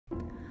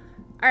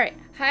Alright,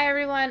 hi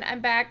everyone, I'm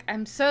back.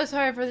 I'm so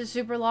sorry for the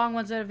super long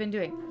ones that I've been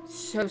doing.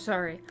 So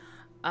sorry.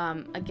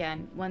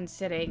 Again, one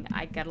sitting,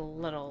 I got a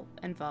little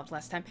involved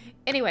last time.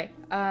 Anyway,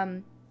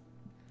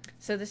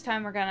 so this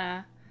time we're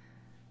gonna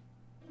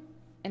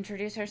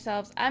introduce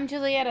ourselves. I'm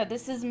Juliana,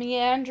 this is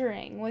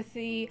Meandering with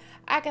the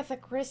Agatha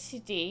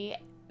Christie,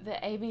 the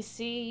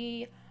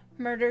ABC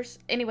murders.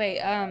 Anyway,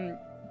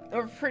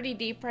 we're pretty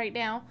deep right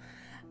now.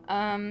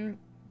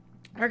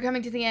 We're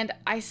coming to the end.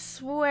 I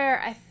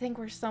swear, I think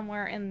we're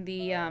somewhere in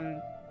the,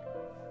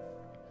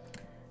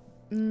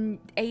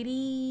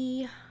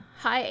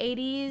 high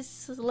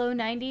 80s, low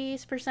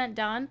 90s%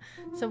 done.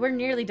 So we're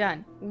nearly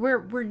done.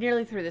 We're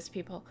nearly through this,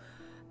 people.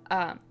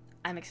 I'm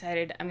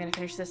excited. I'm gonna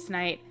finish this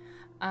tonight.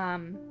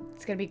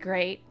 It's gonna be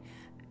great.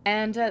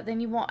 And,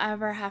 then you won't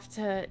ever have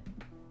to,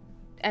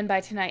 and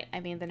by tonight, I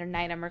mean the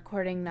night I'm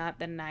recording, not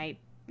the night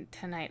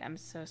tonight. I'm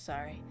so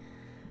sorry.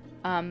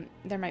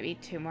 There might be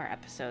 2 more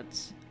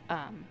episodes.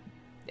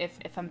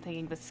 If I'm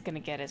thinking this is going to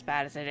get as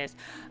bad as it is.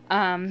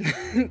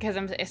 Because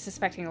I'm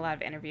suspecting a lot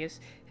of interviews.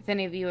 If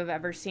any of you have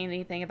ever seen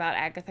anything about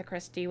Agatha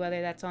Christie,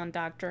 whether that's on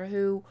Doctor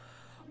Who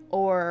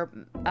or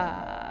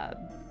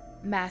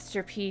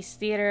Masterpiece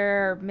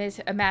Theater or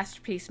a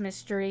Masterpiece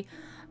Mystery,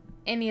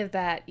 any of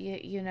that,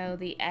 you know,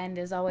 the end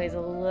is always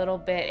a little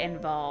bit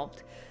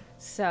involved.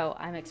 So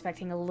I'm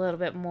expecting a little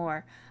bit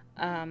more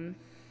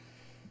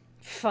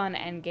fun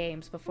end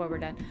games before we're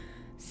done.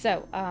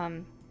 So,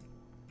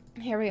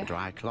 here we go.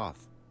 Dry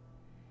cloth.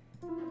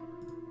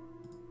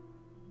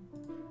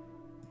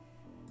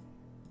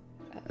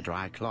 A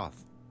dry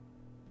cloth.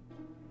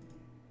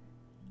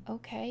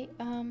 Okay,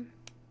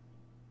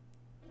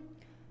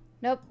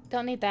 nope,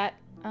 don't need that.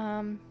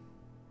 A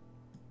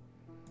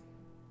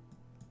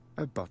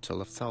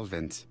bottle of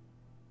solvent.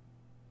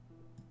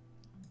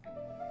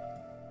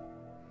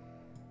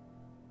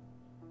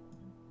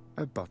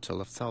 A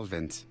bottle of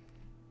solvent.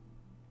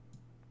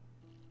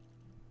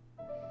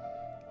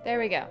 There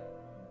we go.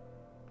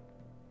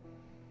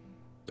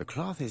 The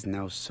cloth is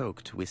now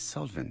soaked with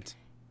solvent.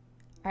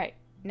 Alright,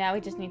 now we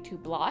just need to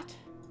blot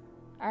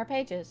our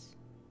pages.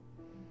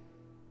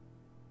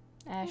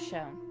 As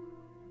shown.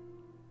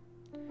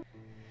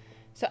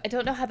 So, I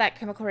don't know how that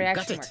chemical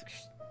reaction works.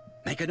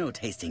 Make a note,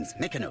 Hastings,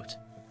 make a note.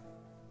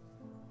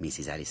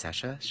 Mrs. Alice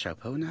Asher,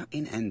 shop owner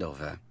in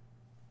Andover.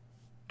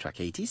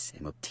 Tracheitis,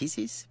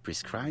 hemoptysis,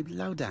 prescribed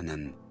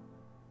laudanum.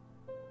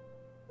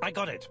 I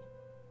got it.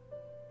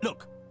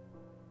 Look.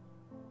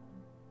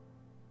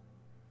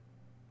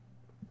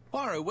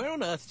 Poirot, where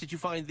on earth did you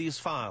find these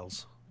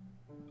files?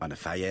 On a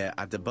fire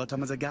at the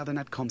bottom of the garden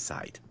at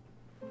campsite.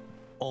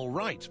 All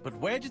right, but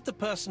where did the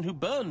person who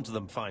burned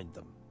them find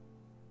them?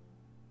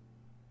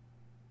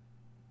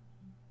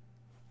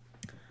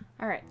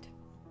 All right.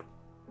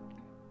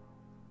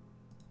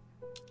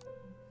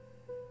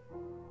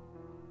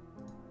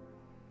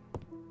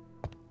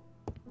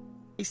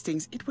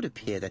 Hastings, it would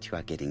appear that you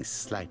are getting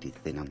slightly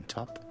thin on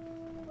top.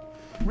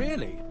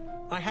 Really?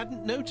 I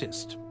hadn't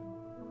noticed.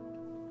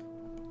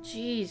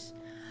 Jeez.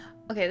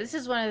 Okay, this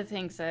is one of the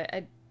things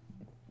that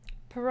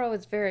Poirot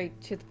is very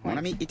to the point. Mon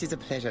ami, it is a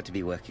pleasure to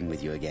be working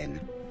with you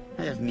again.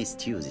 I have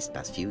missed you this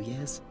past few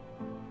years.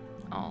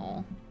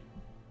 Oh.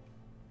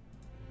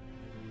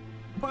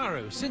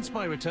 Poirot, since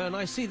my return,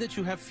 I see that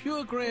you have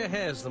fewer grey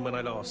hairs than when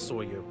I last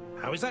saw you.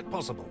 How is that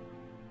possible?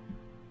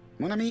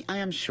 Mon ami, I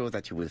am sure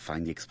that you will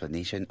find the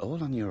explanation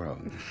all on your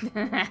own.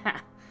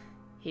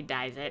 He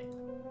dyes it.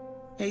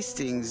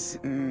 Hastings,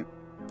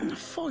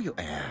 for your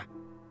hair.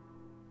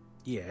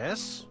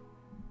 Yes?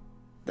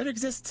 There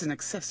exists an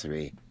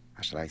accessory,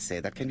 how shall I say,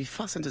 that can be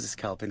fastened to the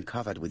scalp and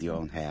covered with your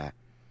own hair.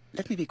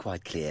 Let me be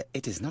quite clear,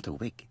 it is not a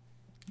wig.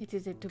 It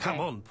is a toupee. Come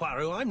on,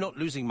 Poirot, I'm not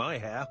losing my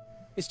hair.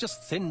 It's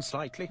just thin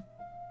slightly.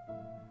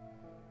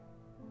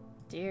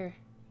 Dear.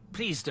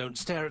 Please don't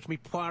stare at me,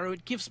 Poirot.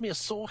 It gives me a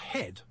sore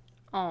head.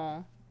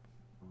 Oh.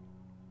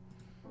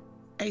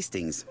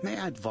 Hastings, may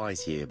I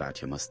advise you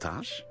about your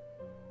moustache?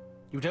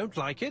 You don't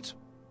like it?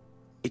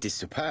 It is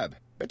superb,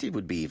 but it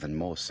would be even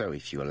more so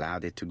if you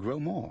allowed it to grow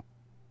more.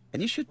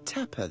 And you should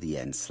taper the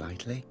end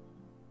slightly.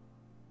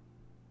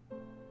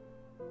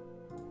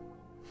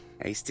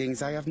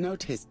 Hastings, I have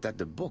noticed that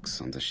the books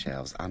on the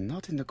shelves are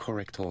not in the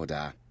correct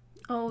order.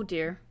 Oh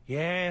dear.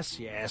 Yes,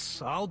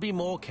 yes. I'll be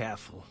more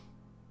careful.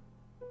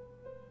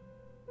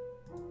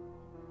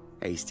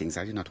 Hastings,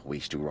 I do not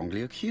wish to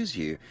wrongly accuse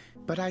you,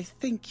 but I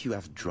think you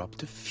have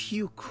dropped a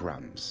few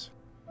crumbs.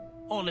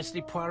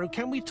 Honestly, Poirot,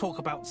 can we talk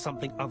about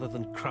something other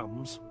than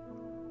crumbs?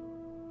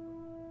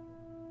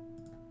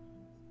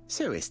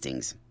 So,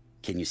 Hastings,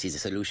 can you see the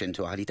solution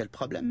to our little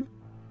problem?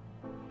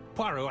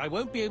 Poirot, I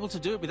won't be able to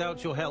do it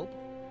without your help.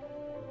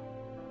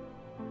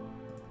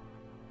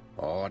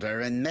 Order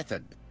and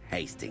method,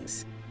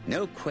 Hastings.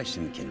 No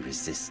question can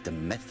resist the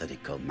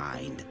methodical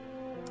mind.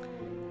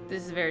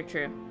 This is very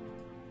true.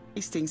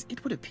 Hastings,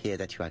 it would appear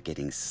that you are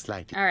getting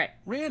slightly... Alright.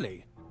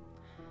 Really?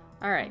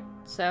 Alright,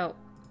 so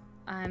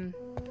I'm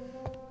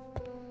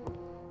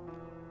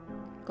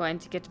going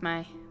to get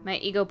my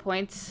ego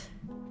points.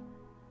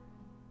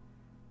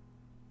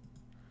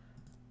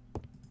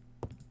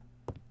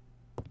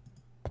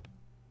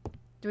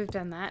 We've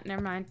done that.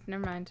 Never mind.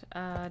 Never mind.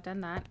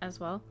 Done that as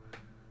well.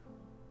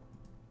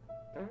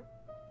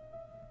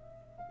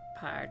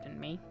 Pardon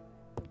me.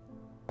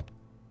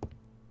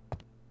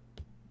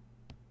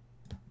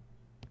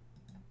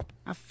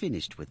 I've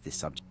finished with this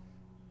subject.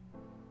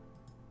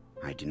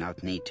 I do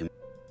not need to...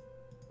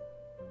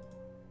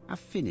 I've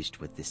finished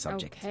with this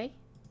subject. Okay.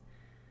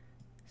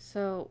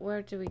 So,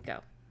 where do we go?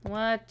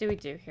 What do we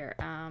do here?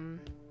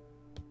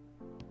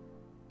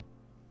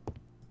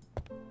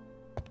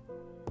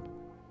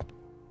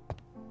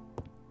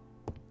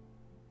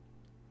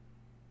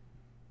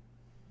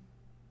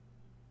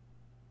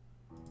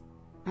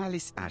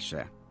 Alice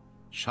Asher,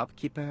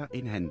 shopkeeper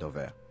in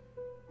Andover.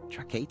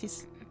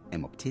 Tracheitis,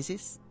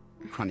 hemoptysis,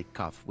 chronic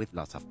cough with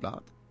loss of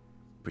blood.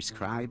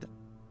 Prescribed.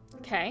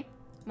 Okay.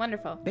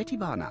 Wonderful. Betty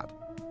Barnard,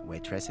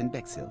 waitress in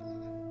Bexhill.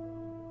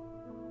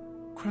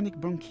 Chronic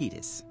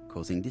bronchitis,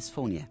 causing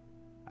dysphonia.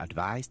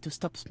 Advised to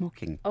stop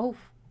smoking. Oh.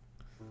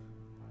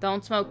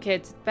 Don't smoke,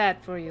 kids. It's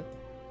bad for you.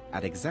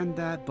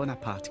 Alexander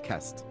Bonaparte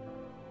Cust.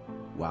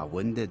 While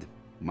wounded,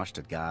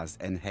 mustard gas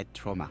and head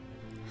trauma.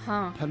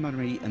 Huh.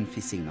 Pulmonary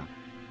emphysema.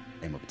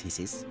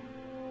 Hemoptysis.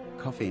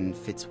 Coughing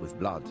fits with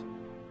blood.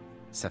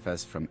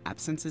 Suffers from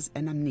absences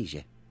and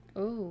amnesia.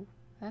 Ooh,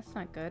 that's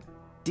not good.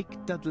 Dick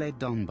Dudley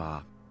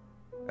Dunbar,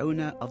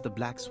 owner of the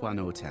Black Swan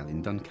Hotel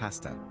in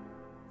Doncaster.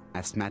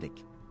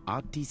 Asthmatic,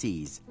 heart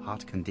disease,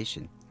 heart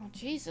condition. Oh,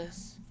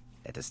 Jesus.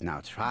 Let us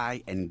now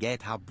try and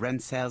get our brain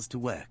cells to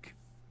work.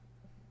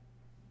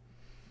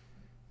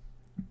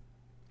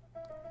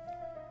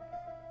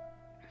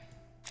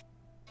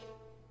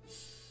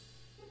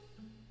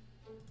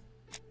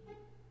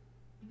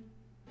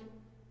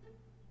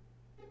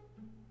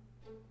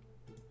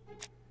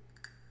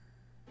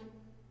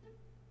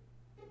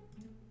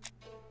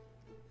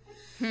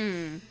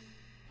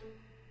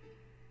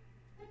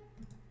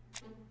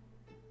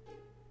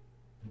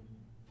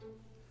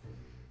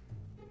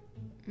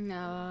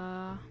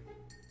 No.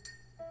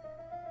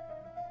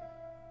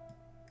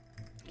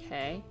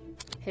 Okay.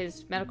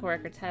 His medical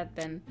records have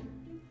been...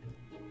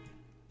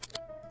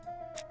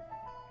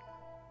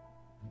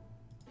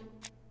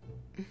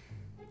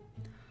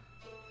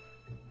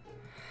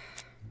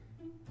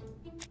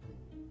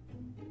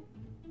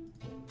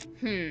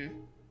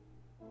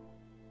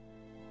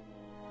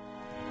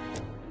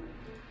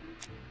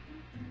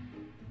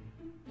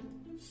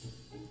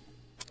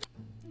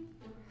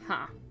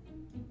 Huh.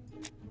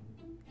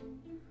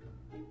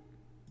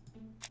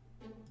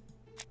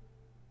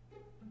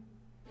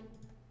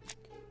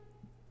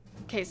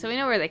 Okay, so we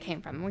know where they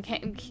came from. We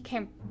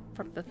came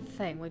from the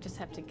thing. We just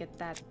have to get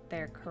that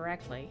there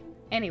correctly.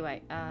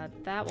 Anyway,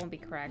 that won't be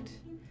correct.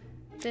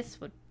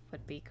 This would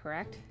be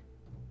correct.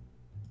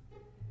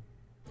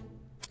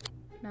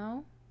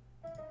 No?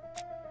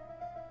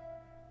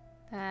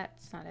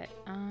 That's not it.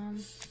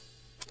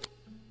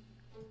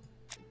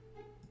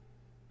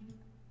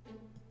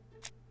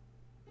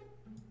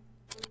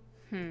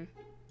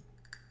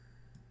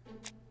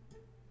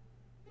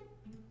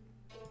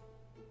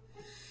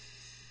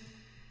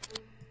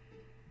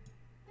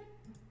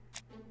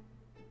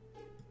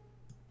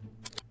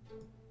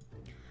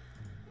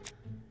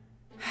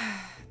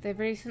 They've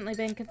recently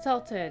been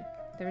consulted.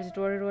 There was a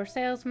door-to-door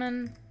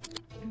salesman.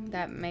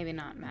 That maybe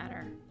not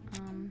matter.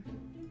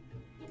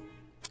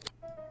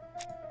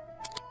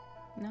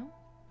 No?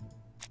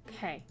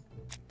 Okay.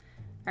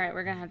 Alright,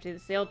 we're gonna have to do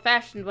this the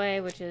old-fashioned way,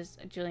 which is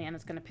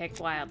Juliana's gonna pick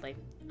wildly.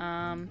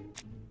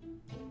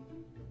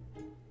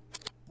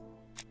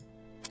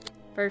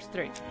 First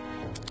three.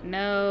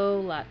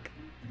 No luck.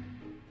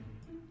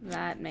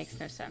 That makes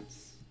no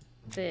sense.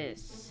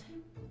 This.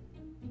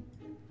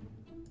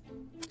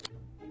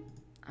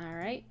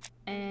 Alright,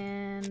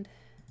 and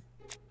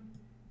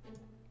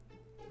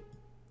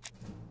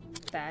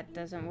that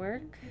doesn't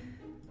work.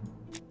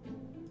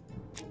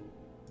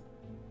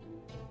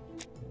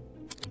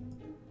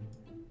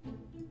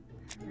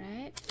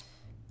 Alright.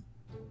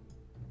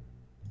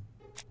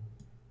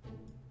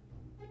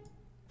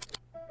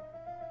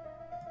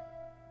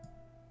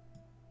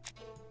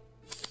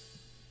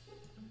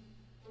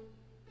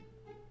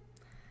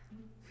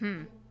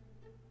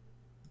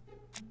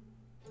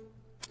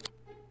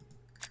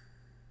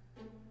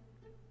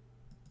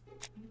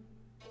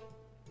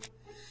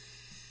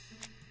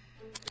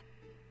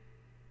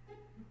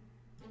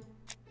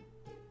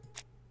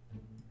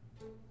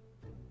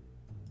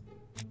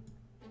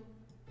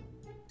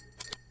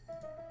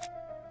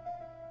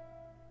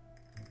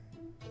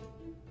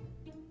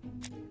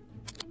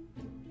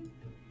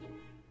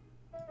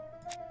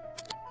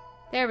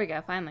 There we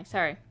go, finally.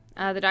 Sorry.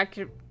 The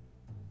doctor...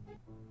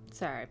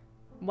 Sorry.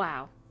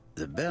 Wow.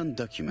 The burned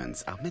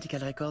documents are medical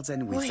records,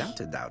 and without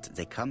a doubt,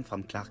 they come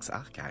from Clark's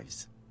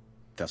archives.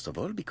 First of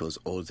all, because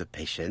all the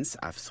patients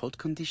have throat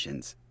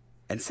conditions.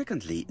 And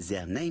secondly,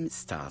 their name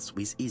starts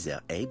with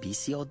either A, B,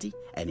 C, or D,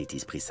 and it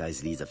is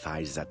precisely the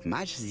files that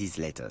match these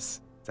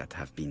letters that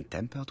have been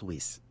tampered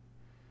with.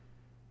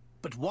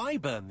 But why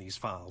burn these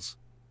files?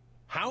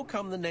 How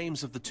come the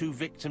names of the two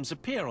victims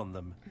appear on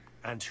them?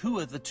 And who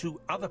are the two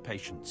other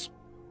patients?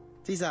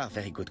 These are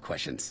very good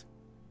questions.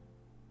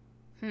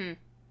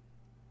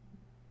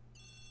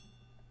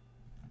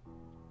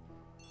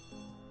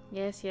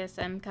 Yes, yes,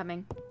 I'm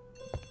coming.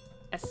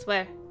 I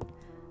swear.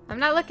 I'm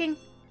not looking.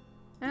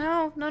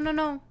 No, no, no,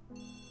 no.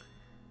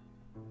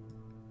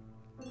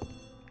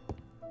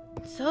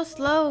 So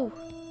slow.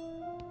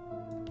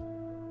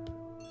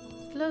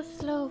 Slow,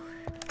 slow.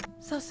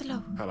 So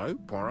slow. Hello,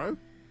 Poirot.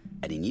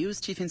 Any news,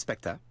 Chief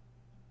Inspector?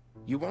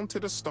 You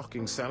wanted a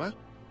stocking seller?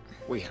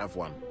 We have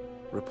one.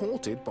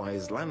 Reported by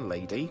his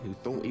landlady, who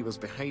thought he was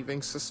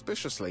behaving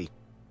suspiciously.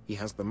 He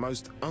has the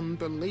most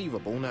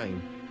unbelievable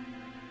name.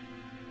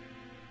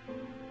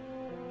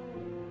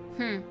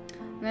 I'm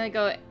gonna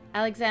go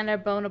Alexander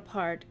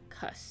Bonaparte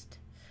Cust.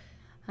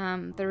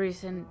 The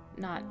reason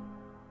not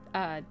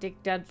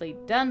Dick Dudley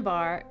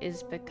Dunbar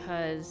is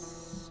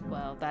because,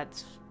 well,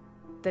 that's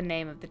the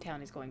name of the town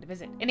he's going to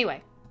visit.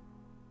 Anyway.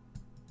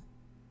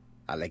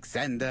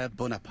 Alexander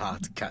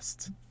Bonaparte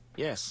Cust.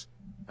 Yes,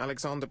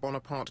 Alexander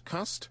Bonaparte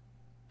Cust.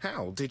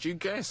 How did you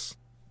guess?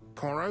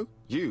 Poirot,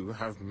 you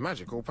have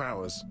magical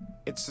powers.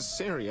 It's a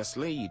serious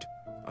lead.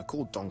 I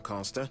called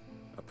Doncaster.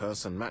 A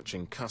person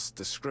matching Cust's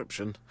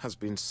description has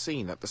been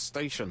seen at the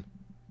station.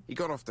 He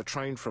got off the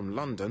train from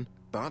London,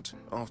 but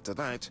after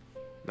that,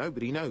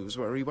 nobody knows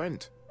where he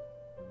went.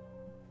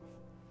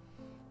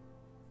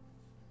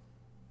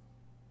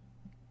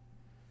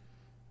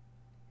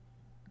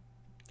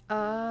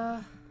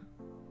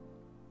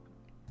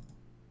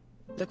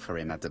 Look for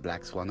him at the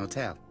Black Swan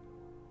Hotel.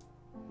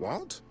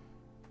 What?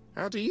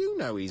 How do you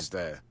know he's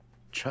there?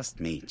 Trust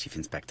me, Chief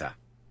Inspector.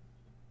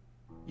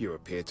 You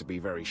appear to be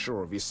very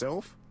sure of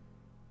yourself.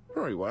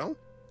 Very well.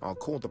 I'll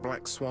call the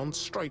Black Swan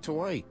straight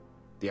away.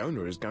 The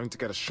owner is going to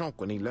get a shock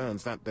when he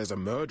learns that there's a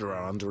murderer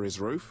under his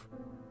roof.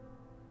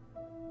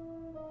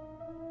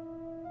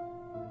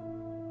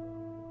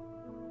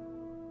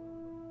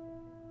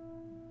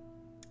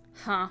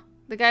 Huh.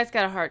 The guy's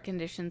got a heart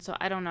condition, so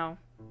I don't know.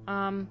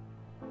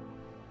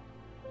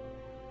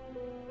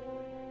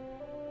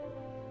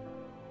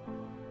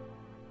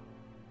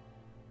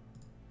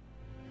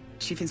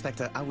 Chief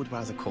Inspector, I would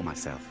rather call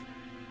myself.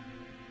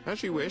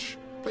 As you wish.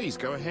 Please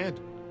go ahead.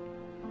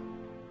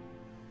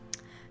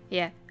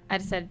 Yeah, I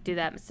decided to do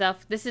that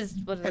myself. This is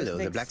one of those Hello,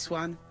 the things. Black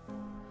Swan.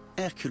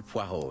 Hercule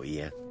Poirot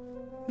here.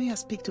 May I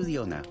speak to the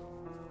owner?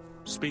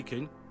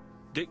 Speaking.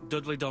 Dick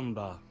Dudley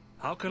Dunbar.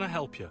 How can I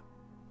help you?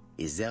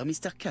 Is there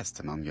Mr.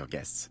 Cust among your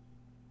guests?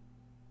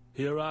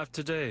 He arrived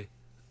today.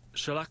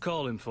 Shall I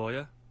call him for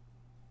you?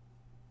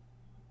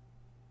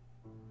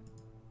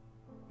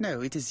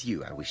 No, it is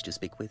you I wish to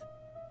speak with.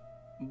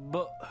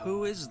 But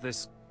who is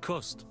this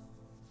Cust?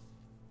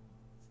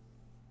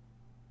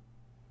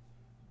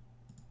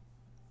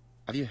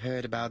 Have you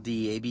heard about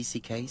the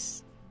ABC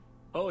case?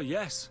 Oh,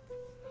 yes.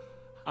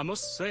 I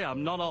must say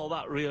I'm not all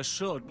that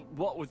reassured.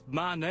 What with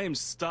my name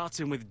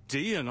starting with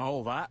D and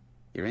all that.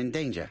 You're in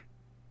danger.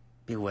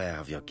 Beware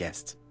of your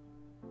guest.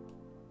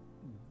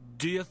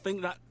 Do you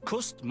think that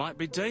Cust might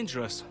be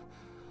dangerous?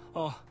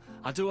 Oh,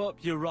 I do hope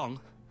you're wrong.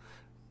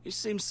 He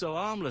seems so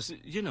harmless,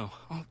 you know.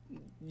 Oh,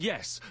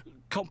 yes,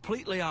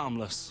 completely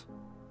harmless.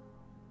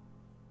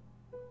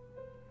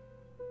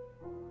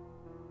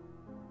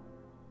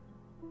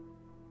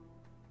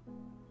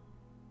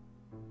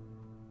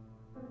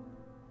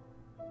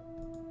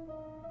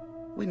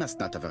 We must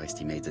not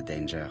overestimate the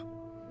danger.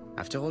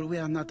 After all, we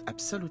are not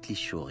absolutely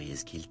sure he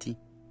is guilty.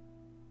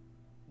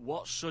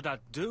 What should I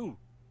do?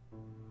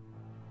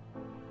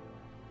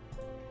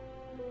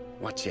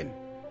 Watch him.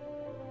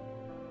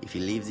 If he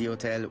leaves the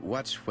hotel,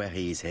 watch where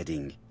he is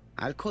heading.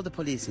 I'll call the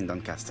police in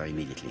Doncaster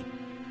immediately.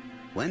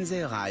 When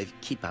they arrive,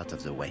 keep out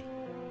of the way.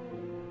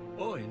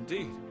 Oh,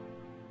 indeed.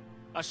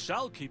 I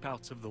shall keep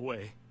out of the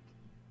way.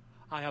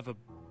 I have a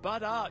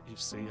bad heart, you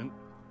see, and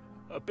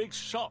a big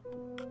shot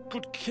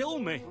could kill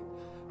me.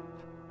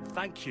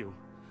 Thank you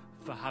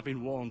for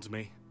having warned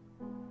me.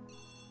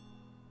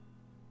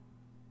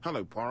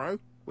 Hello, Poirot.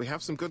 We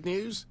have some good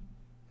news.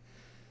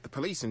 The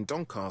police in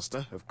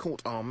Doncaster have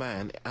caught our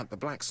man at the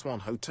Black Swan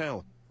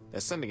Hotel. They're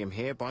sending him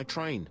here by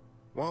train.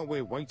 While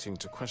we're waiting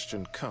to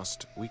question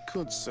Cust, we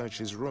could search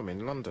his room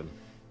in London.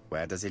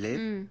 Where does he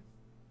live?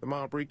 The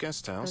Marbury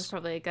Guest That's House.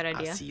 probably a good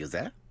idea. I'll see you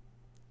there.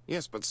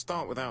 Yes, but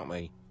start without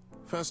me.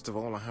 First of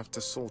all, I have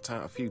to sort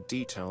out a few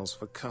details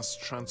for Cust's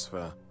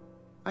transfer.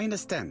 I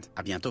understand.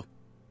 À bientôt.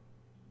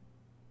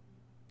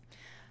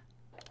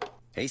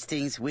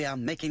 Hastings, we are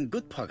making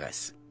good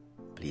progress.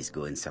 Please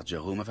go and search the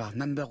room of our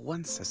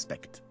 #1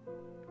 suspect.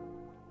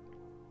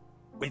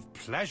 With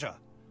pleasure.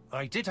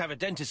 I did have a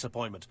dentist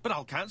appointment, but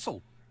I'll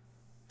cancel.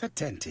 The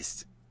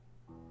dentist.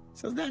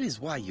 So that is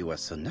why you are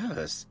so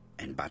nervous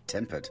and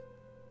bad-tempered.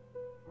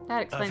 That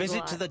A explains a visit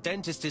lot. to the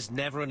dentist is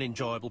never an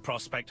enjoyable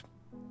prospect.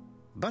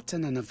 But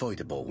an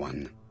unavoidable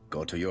one.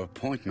 Go to your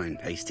appointment,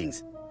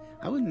 Hastings.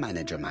 I will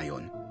manage on my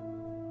own.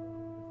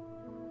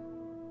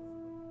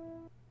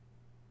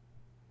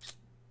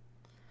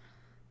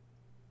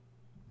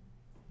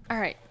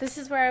 Alright, this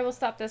is where I will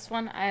stop this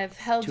one. I've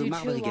held To you too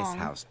Marbury Guest long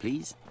House,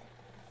 please.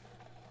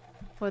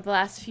 for the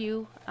last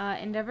few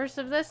endeavors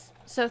of this.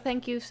 So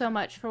thank you so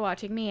much for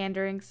watching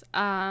Meanderings.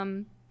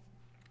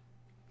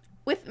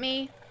 with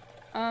me.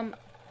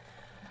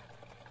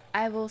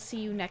 I will see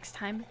you next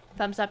time.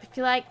 Thumbs up if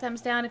you like,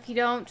 thumbs down if you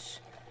don't.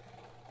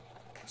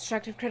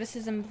 Constructive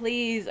criticism,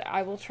 please.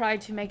 I will try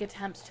to make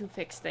attempts to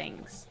fix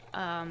things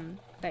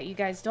that you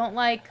guys don't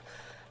like,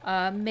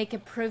 make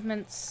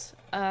improvements,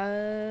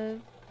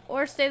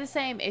 or stay the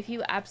same if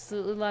you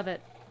absolutely love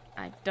it.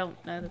 I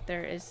don't know that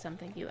there is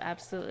something you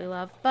absolutely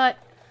love, but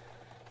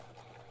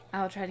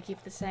I'll try to keep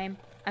it the same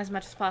as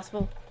much as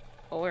possible,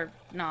 or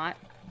not,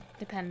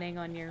 depending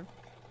on your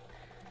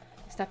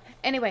stuff.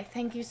 Anyway,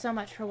 thank you so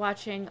much for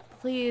watching.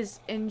 Please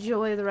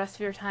enjoy the rest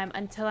of your time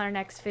until our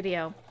next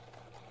video.